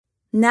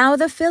Now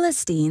the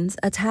Philistines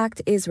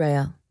attacked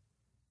Israel,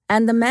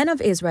 and the men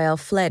of Israel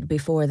fled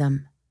before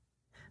them.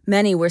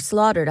 Many were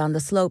slaughtered on the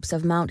slopes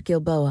of Mount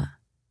Gilboa.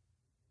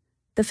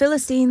 The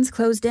Philistines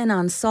closed in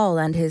on Saul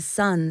and his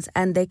sons,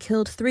 and they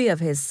killed 3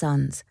 of his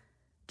sons,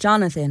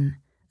 Jonathan,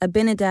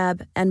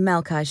 Abinadab, and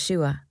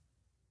Malchi-Shua.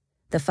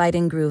 The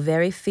fighting grew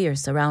very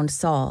fierce around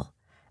Saul,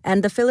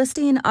 and the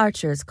Philistine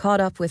archers caught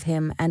up with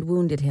him and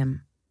wounded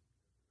him.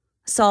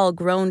 Saul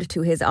groaned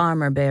to his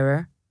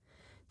armor-bearer,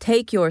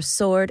 "Take your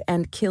sword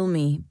and kill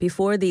me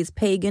before these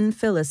pagan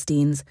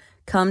Philistines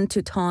come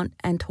to taunt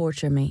and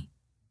torture me."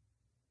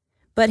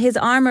 But his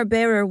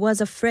armor-bearer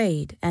was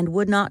afraid and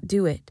would not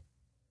do it.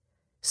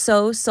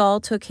 So Saul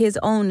took his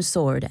own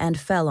sword and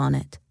fell on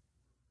it.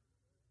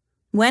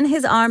 When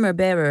his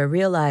armor-bearer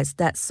realized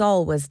that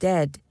Saul was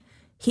dead,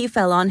 he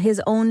fell on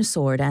his own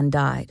sword and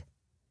died.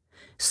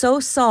 So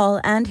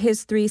Saul and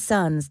his 3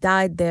 sons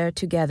died there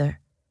together,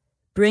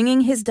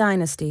 bringing his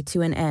dynasty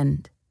to an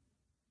end.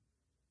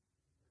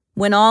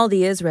 When all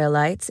the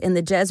Israelites in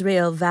the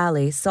Jezreel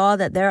valley saw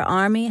that their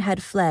army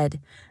had fled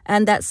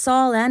and that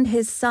Saul and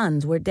his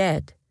sons were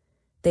dead,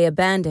 they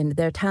abandoned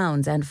their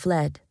towns and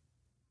fled.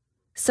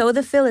 So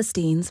the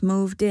Philistines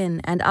moved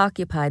in and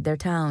occupied their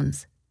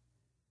towns.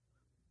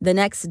 The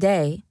next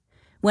day,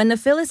 when the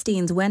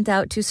Philistines went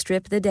out to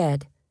strip the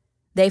dead,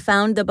 they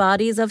found the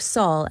bodies of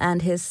Saul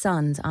and his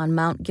sons on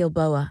Mount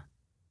Gilboa.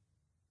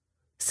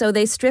 So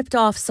they stripped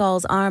off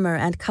Saul's armor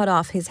and cut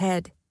off his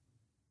head.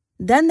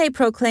 Then they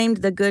proclaimed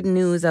the good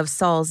news of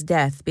Saul's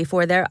death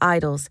before their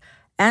idols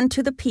and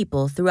to the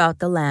people throughout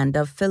the land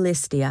of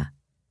Philistia.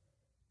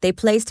 They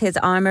placed his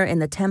armor in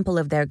the temple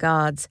of their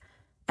gods,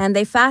 and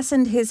they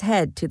fastened his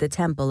head to the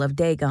temple of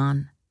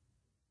Dagon.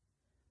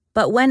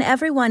 But when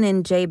everyone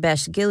in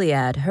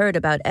Jabesh-Gilead heard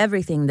about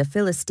everything the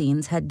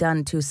Philistines had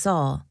done to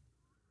Saul,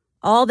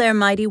 all their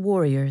mighty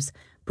warriors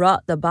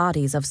brought the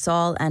bodies of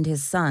Saul and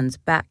his sons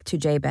back to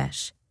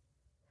Jabesh.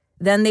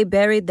 Then they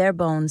buried their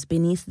bones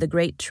beneath the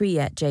great tree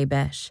at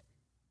Jabesh,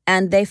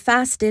 and they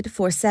fasted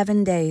for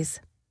 7 days.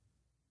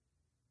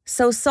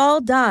 So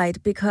Saul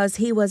died because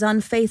he was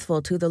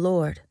unfaithful to the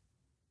Lord.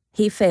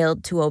 He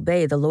failed to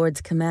obey the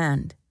Lord's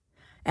command,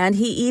 and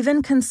he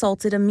even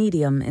consulted a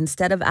medium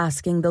instead of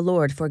asking the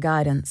Lord for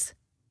guidance.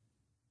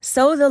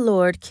 So the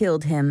Lord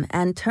killed him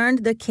and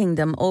turned the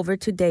kingdom over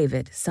to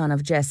David, son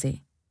of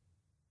Jesse.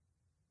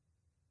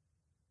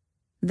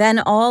 Then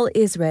all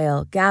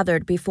Israel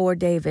gathered before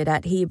David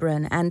at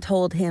Hebron and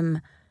told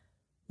him,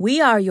 "We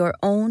are your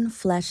own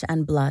flesh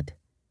and blood.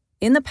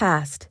 In the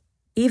past,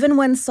 even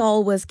when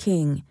Saul was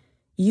king,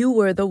 you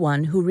were the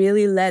one who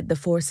really led the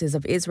forces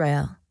of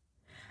Israel.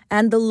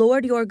 And the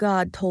Lord your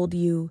God told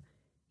you,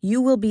 'You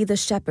will be the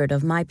shepherd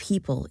of my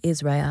people,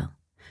 Israel.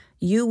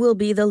 You will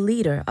be the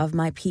leader of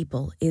my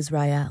people,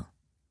 Israel.'"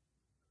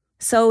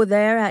 So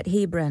there at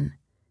Hebron,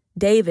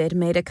 David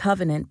made a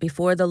covenant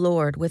before the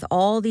Lord with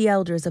all the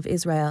elders of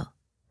Israel,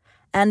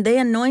 and they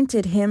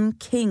anointed him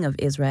king of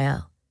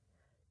Israel,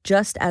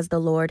 just as the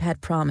Lord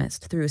had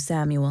promised through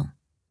Samuel.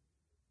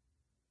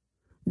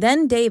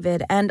 Then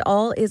David and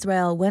all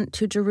Israel went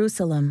to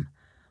Jerusalem,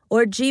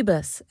 or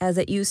Jebus as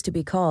it used to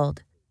be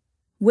called,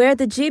 where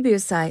the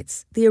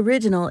Jebusites, the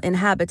original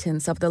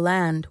inhabitants of the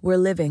land, were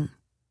living.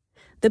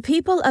 The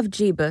people of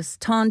Jebus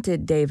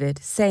taunted David,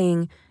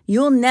 saying,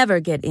 "You'll never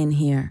get in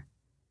here."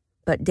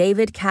 But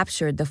David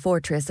captured the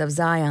fortress of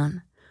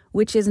Zion,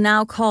 which is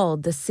now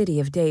called the City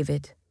of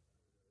David.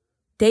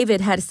 David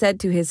had said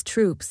to his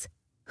troops,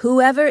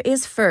 "Whoever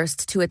is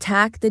first to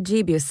attack the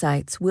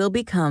Jebusites will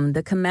become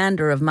the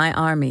commander of my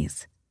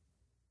armies."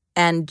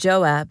 And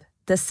Joab,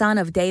 the son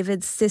of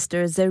David's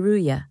sister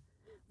Zeruiah,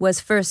 was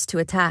first to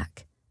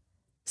attack.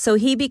 So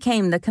he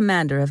became the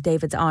commander of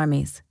David's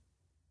armies.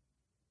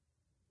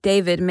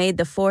 David made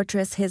the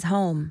fortress his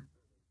home,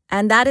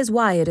 and that is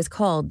why it is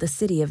called the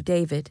City of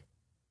David.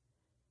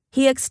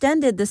 He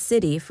extended the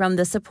city from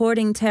the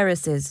supporting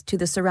terraces to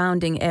the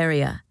surrounding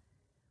area,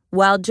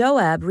 while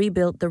Joab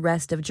rebuilt the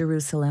rest of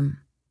Jerusalem.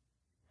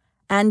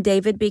 And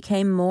David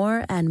became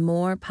more and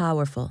more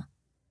powerful,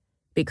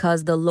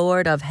 because the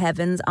Lord of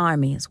heaven's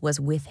armies was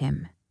with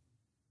him.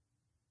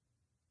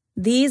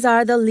 These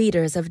are the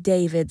leaders of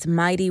David's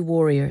mighty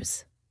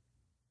warriors.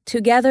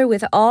 Together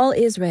with all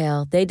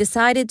Israel, they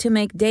decided to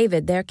make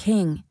David their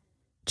king,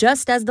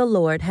 just as the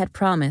Lord had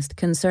promised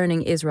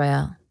concerning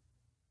Israel.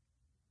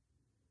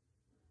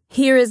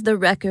 Here is the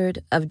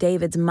record of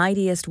David's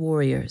mightiest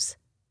warriors.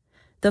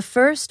 The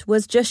first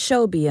was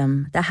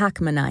Jashobeam the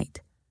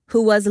Hachmonite,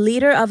 who was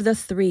leader of the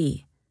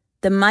 3,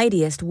 the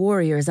mightiest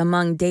warriors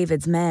among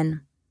David's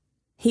men.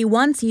 He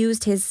once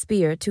used his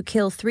spear to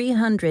kill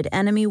 300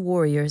 enemy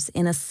warriors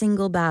in a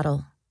single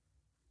battle.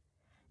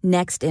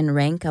 Next in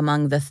rank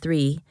among the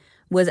 3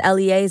 was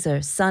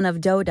Eleazar, son of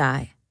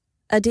Dodai,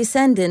 a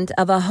descendant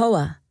of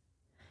Ahoah.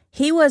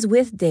 He was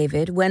with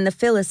David when the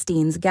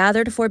Philistines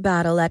gathered for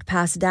battle at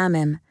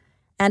Pasdammim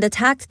and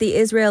attacked the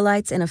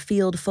Israelites in a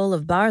field full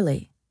of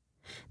barley.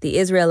 The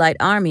Israelite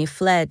army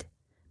fled,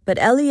 but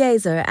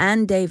Eleazar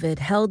and David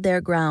held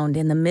their ground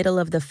in the middle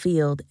of the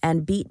field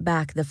and beat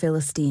back the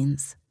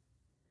Philistines.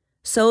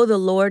 So the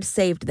Lord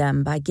saved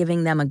them by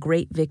giving them a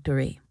great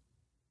victory.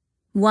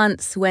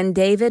 Once, when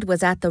David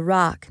was at the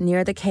rock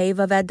near the cave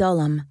of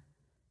Adullam,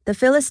 the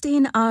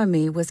Philistine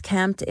army was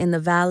camped in the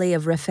valley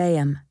of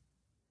Rephaim.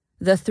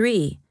 The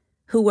 3,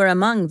 who were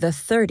among the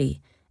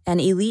 30, an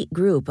elite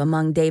group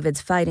among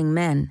David's fighting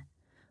men,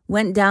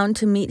 went down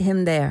to meet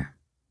him there.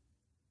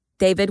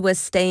 David was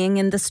staying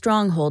in the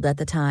stronghold at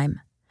the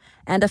time,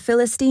 and a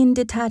Philistine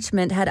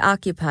detachment had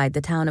occupied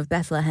the town of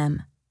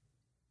Bethlehem.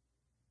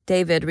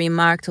 David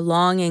remarked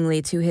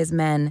longingly to his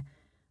men,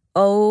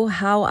 "Oh,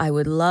 how I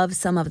would love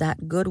some of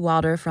that good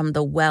water from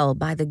the well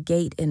by the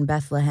gate in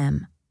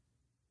Bethlehem."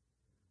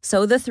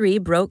 So the 3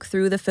 broke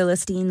through the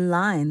Philistine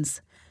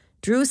lines,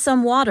 drew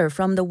some water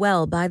from the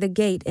well by the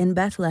gate in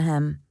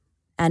Bethlehem,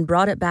 and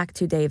brought it back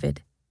to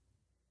David.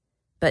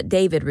 But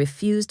David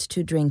refused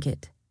to drink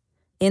it.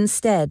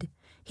 Instead,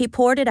 he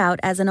poured it out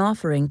as an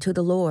offering to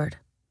the Lord.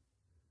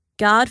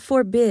 "God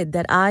forbid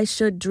that I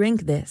should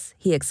drink this,"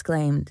 he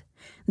exclaimed.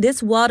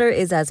 "This water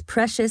is as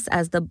precious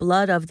as the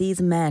blood of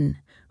these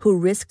men who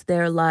risked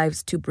their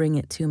lives to bring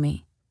it to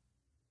me."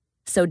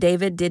 So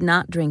David did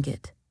not drink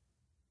it.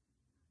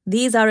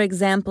 These are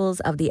examples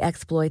of the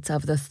exploits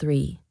of the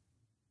 3.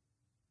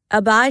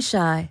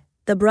 Abishai,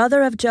 the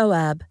brother of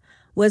Joab,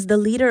 was the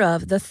leader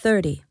of the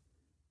 30.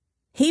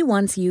 He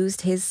once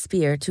used his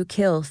spear to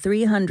kill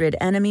 300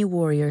 enemy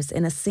warriors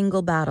in a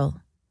single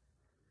battle.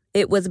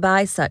 It was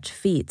by such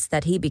feats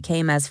that he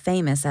became as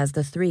famous as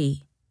the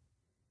 3.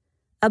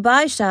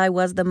 Abishai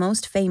was the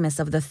most famous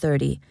of the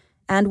 30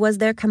 and was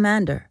their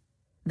commander,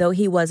 though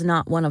he was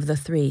not one of the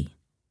 3.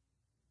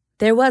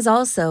 There was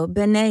also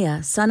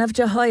Benaiah, son of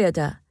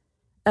Jehoiada,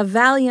 a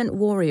valiant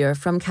warrior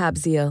from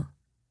Kabzeel.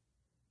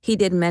 He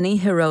did many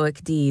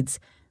heroic deeds,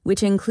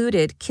 which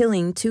included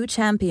killing 2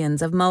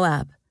 champions of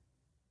Moab.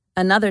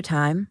 Another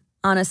time,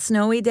 on a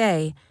snowy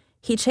day,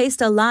 he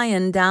chased a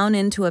lion down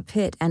into a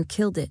pit and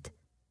killed it.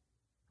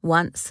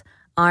 Once,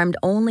 armed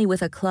only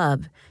with a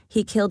club,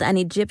 he killed an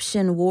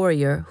Egyptian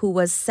warrior who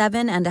was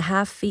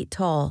 7.5 feet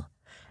tall,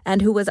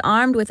 and who was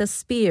armed with a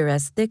spear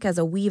as thick as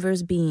a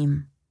weaver's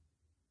beam.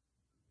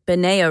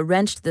 Benaiah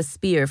wrenched the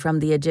spear from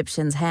the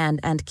Egyptian's hand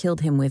and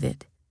killed him with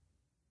it.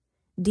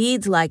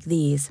 Deeds like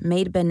these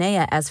made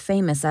Benaiah as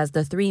famous as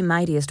the 3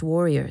 mightiest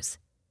warriors.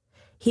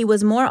 He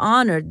was more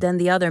honored than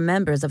the other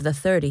members of the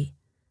 30,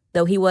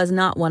 though he was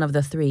not one of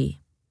the 3.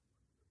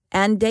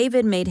 And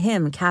David made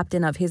him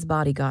captain of his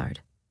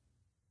bodyguard.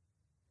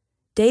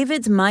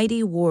 David's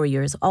mighty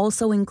warriors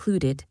also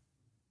included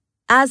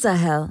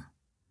Asahel,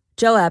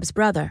 Joab's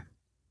brother,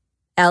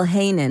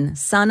 Elhanan,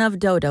 son of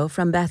Dodo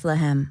from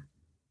Bethlehem,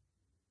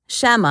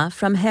 Shammah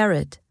from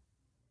Herod,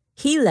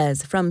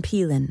 Helez from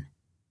Pelon,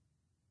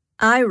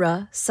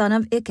 Ira, son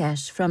of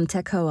Ikesh from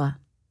Tekoa,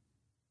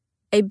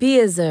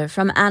 Abiezer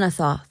from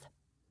Anathoth,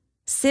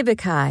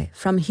 Sibbecai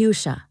from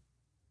Husha,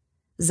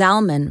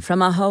 Zalman from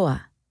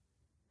Ahoah,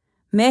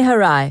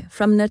 Meharai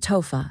from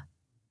Netophah,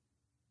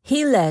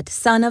 Heled,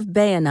 son of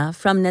Baanah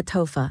from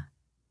Netophah,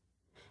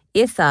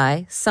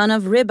 Ithai, son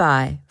of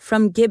Ribai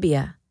from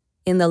Gibeah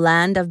in the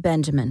land of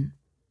Benjamin,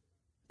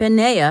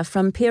 Benaiah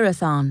from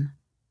Pirathon,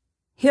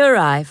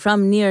 Hurai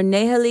from near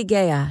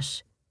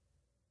Nahali-Gaash,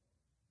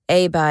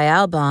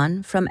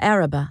 Abi-Albon from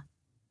Arabah,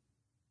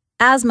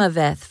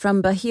 Asmaveth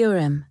from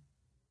Bahurim,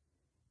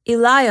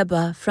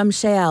 Eliabah from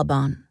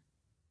Shaalbon,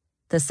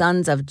 the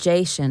sons of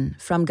Jashan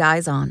from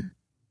Gizon,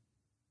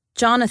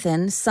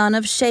 Jonathan, son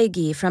of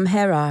Shagi from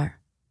Herar,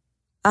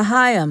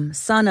 Ahiam,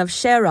 son of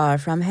Sherar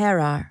from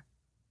Herar,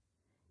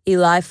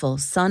 Eliphel,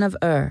 son of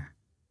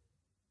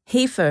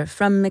Hefer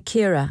from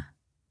Mekirah,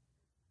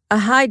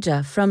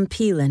 Ahijah from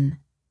Pelon,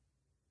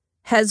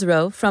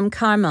 Hezro from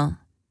Carmel,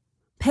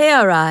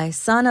 Pearai,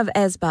 son of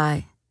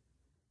Ezbai,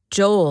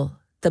 Joel,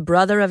 the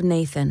brother of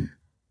Nathan,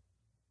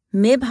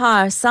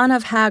 Mibhar, son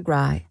of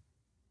Hagrai,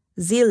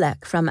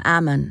 Zelek from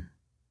Ammon,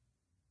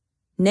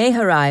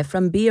 Naharai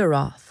from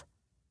Beeroth,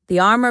 the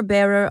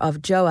armor-bearer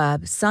of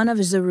Joab, son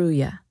of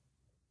Zeruiah,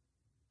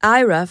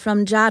 Ira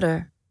from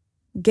Jadar,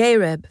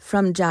 Gareb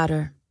from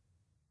Jadar,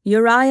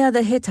 Uriah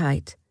the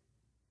Hittite,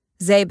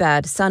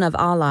 Zabad, son of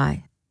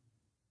Ali,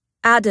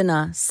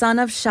 Adonah, son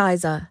of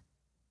Shiza,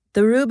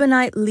 the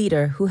Reubenite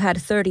leader who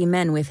had 30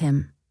 men with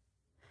him,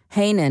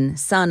 Hanan,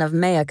 son of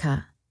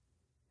Maacah,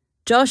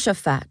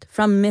 Joshaphat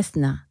from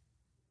Mithna,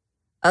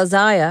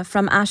 Uzziah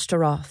from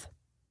Ashtaroth,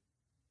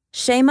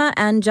 Shema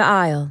and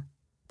Jael,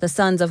 the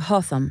sons of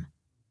Hotham,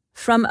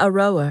 from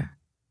Aroer,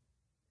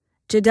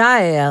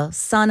 Jediael,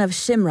 son of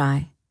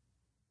Shimri,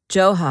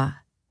 Joha,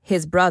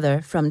 his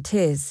brother, from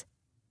Tiz,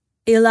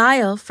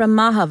 Eliel from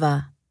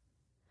Mahavah,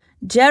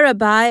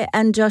 Jerubai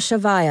and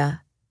Joshaviah,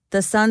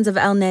 the sons of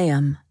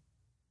Elnaam,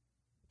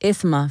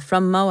 Ithma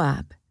from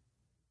Moab,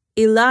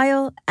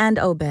 Eliel and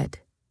Obed,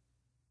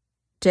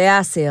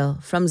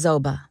 Jaasiel from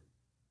Zobah.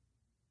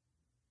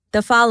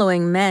 The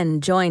following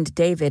men joined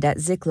David at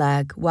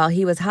Ziklag while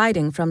he was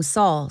hiding from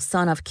Saul,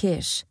 son of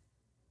Kish.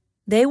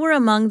 They were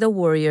among the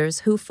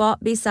warriors who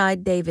fought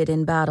beside David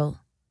in battle.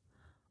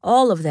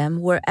 All of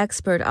them were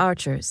expert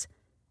archers,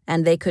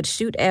 and they could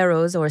shoot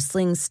arrows or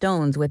sling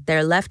stones with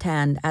their left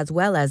hand as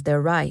well as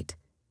their right.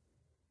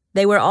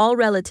 They were all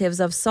relatives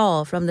of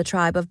Saul from the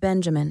tribe of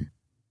Benjamin.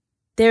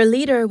 Their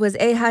leader was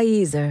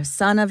Ahiezer,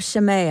 son of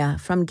Shemaiah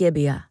from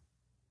Gibeah.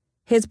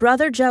 His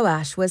brother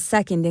Joash was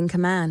second in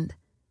command.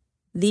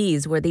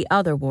 These were the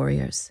other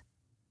warriors: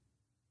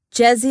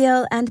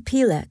 Jeziel and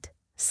Pelet,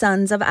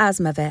 sons of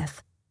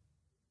Asmaveth;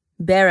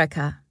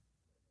 Berekah;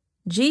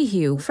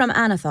 Jehu from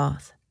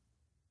Anathoth;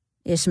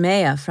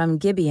 Ishmael from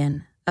Gibeon,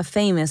 a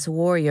famous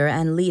warrior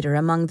and leader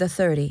among the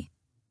 30;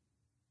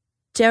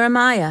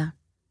 Jeremiah,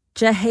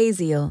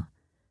 Jehaziel,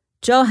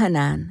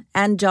 Johanan,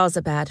 and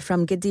Jozabad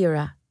from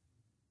Gedera;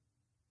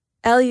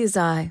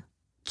 Eluzai,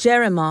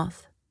 Jeremoth,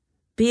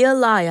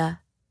 Bealiah,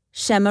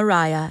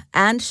 Shemariah,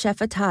 and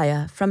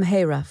Shephatiah from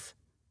Haraph;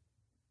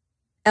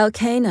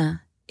 Elkanah,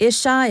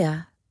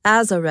 Ishiah,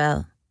 Azarel,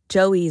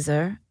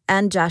 Joezer,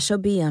 and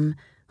Jashobeam,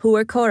 who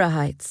were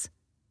Korahites;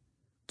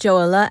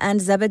 Joelah and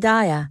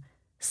Zebediah,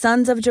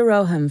 sons of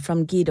Jeroham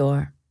from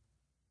Gedor.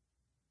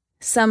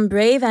 Some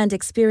brave and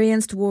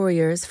experienced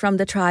warriors from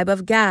the tribe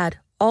of Gad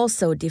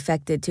also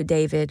defected to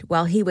David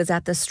while he was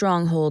at the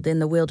stronghold in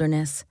the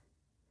wilderness.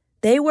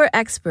 They were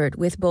expert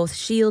with both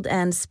shield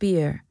and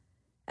spear,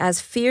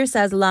 as fierce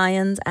as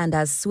lions and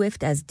as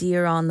swift as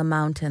deer on the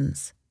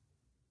mountains.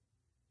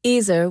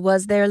 Ezer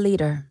was their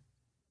leader.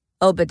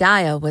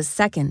 Obadiah was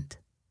second.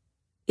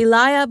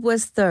 Eliab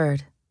was third.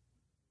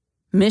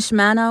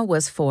 Mishmannah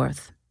was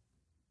fourth.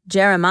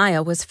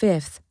 Jeremiah was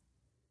fifth.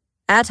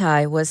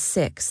 Attai was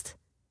sixth.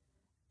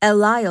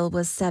 Eliel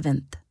was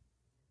seventh.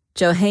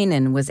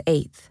 Johanan was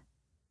eighth.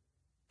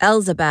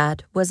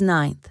 Elzabad was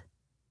ninth.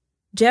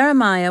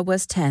 Jeremiah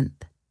was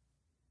 10th.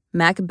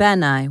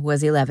 Macbenai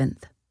was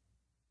 11th.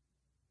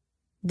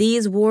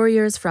 These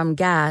warriors from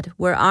Gad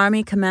were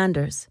army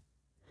commanders.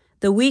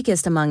 The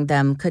weakest among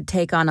them could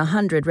take on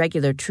 100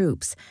 regular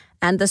troops,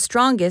 and the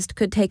strongest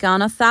could take on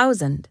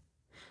 1,000.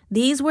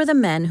 These were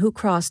the men who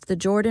crossed the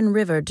Jordan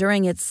River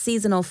during its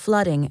seasonal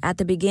flooding at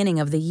the beginning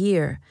of the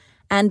year,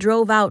 and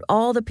drove out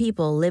all the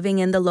people living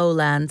in the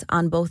lowlands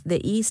on both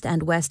the east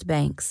and west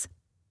banks.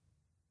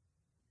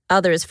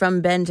 Others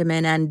from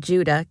Benjamin and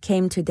Judah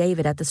came to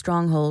David at the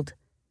stronghold.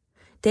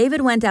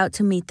 David went out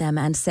to meet them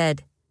and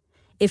said,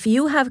 "If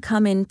you have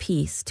come in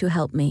peace to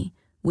help me,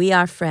 we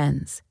are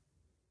friends.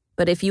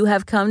 But if you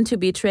have come to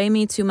betray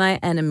me to my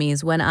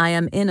enemies when I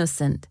am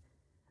innocent,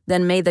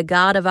 then may the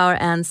God of our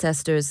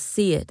ancestors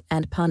see it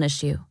and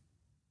punish you."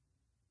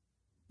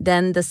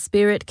 Then the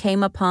Spirit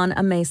came upon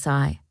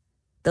Amasai,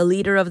 the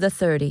leader of the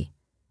 30,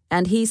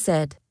 and he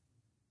said,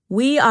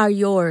 "We are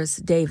yours,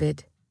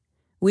 David.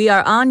 We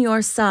are on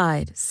your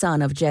side,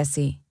 son of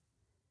Jesse.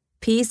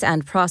 Peace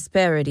and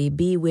prosperity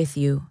be with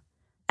you,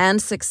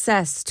 and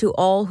success to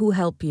all who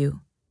help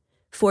you,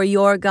 for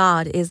your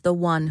God is the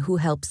one who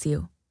helps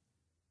you."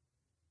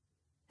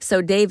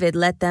 So David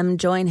let them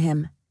join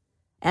him,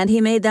 and he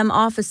made them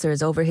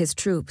officers over his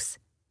troops.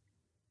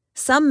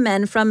 Some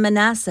men from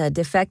Manasseh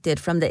defected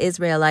from the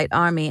Israelite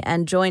army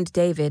and joined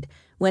David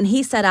when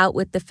he set out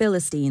with the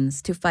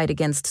Philistines to fight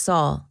against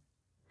Saul.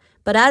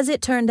 But as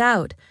it turned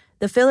out,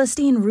 the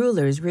Philistine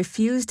rulers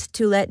refused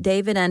to let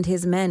David and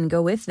his men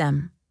go with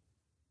them.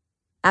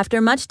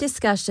 After much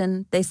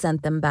discussion, they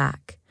sent them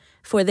back,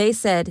 for they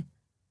said,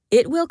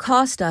 "It will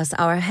cost us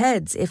our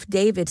heads if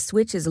David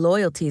switches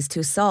loyalties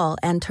to Saul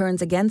and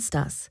turns against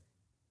us."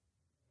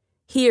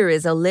 Here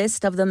is a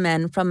list of the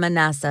men from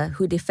Manasseh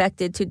who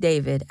defected to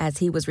David as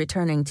he was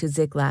returning to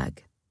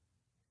Ziklag: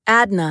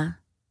 Adnah,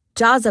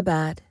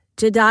 Jozabad,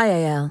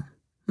 Jediael,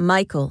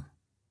 Michael,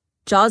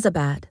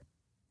 Jozabad,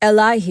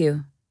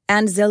 Elihu,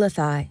 and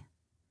Zilithai.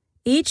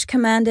 Each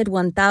commanded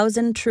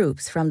 1,000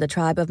 troops from the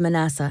tribe of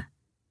Manasseh.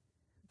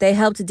 They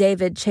helped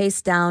David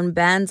chase down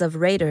bands of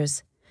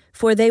raiders,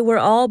 for they were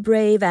all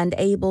brave and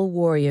able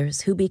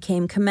warriors who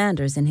became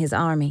commanders in his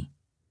army.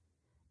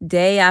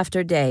 Day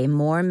after day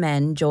more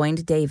men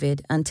joined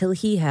David until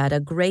he had a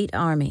great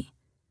army,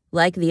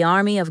 like the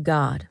army of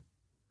God.